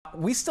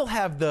We still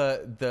have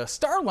the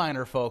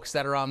Starliner folks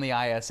that are on the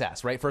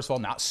ISS, right? First of all,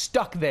 not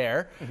stuck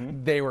there.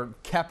 They were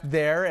kept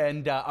there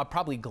and are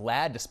probably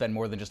glad to spend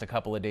more than just a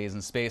couple of days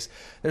in space.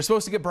 They're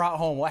supposed to get brought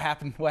home. What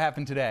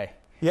happened today?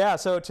 Yeah,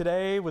 so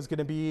today was going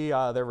to be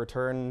their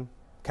return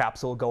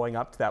capsule going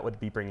up. That would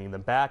be bringing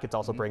them back. It's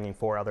also bringing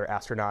 4 other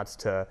astronauts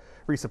to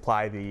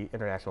resupply the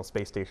International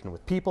Space Station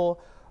with people.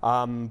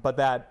 But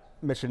that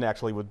mission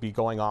actually would be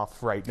going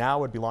off right now,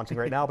 would be launching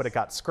right now, but it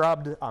got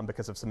scrubbed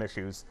because of some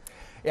issues.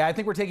 Yeah, I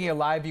think we're taking a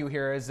live view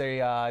here as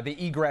they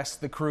egress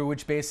the crew,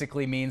 which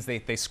basically means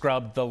they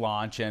scrubbed the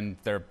launch and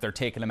they're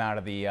taking them out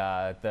of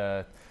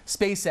the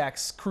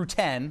SpaceX Crew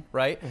 10,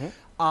 right?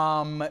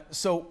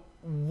 So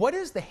what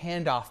is the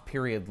handoff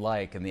period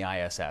like in the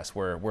ISS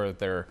where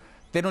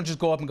they don't just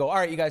go up and go, all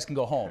right, you guys can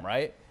go home,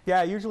 right?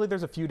 Yeah, usually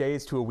there's a few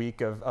days to a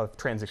week of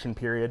transition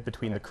period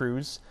between the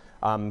crews.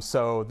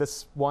 So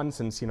this one,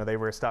 since they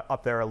were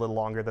up there a little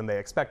longer than they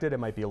expected, it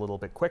might be a little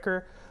bit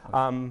quicker.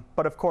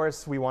 But of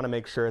course, we want to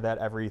make sure that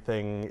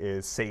everything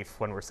is safe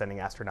when we're sending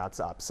astronauts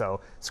up. So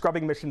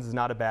scrubbing missions is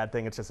not a bad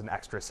thing. It's just an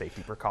extra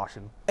safety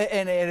precaution.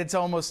 And it's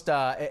almost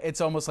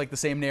like the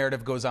same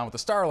narrative goes on with the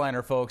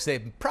Starliner folks. They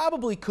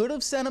probably could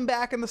have sent them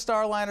back in the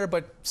Starliner,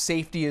 but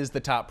safety is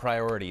the top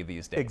priority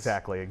these days.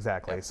 Exactly.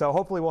 Yep. So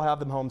hopefully we'll have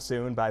them home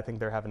soon, but I think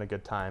they're having a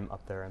good time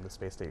up there in the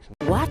space station.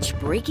 Watch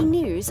breaking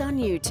news on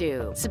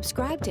YouTube.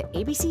 Subscribe to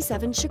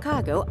ABC7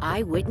 Chicago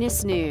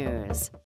Eyewitness News.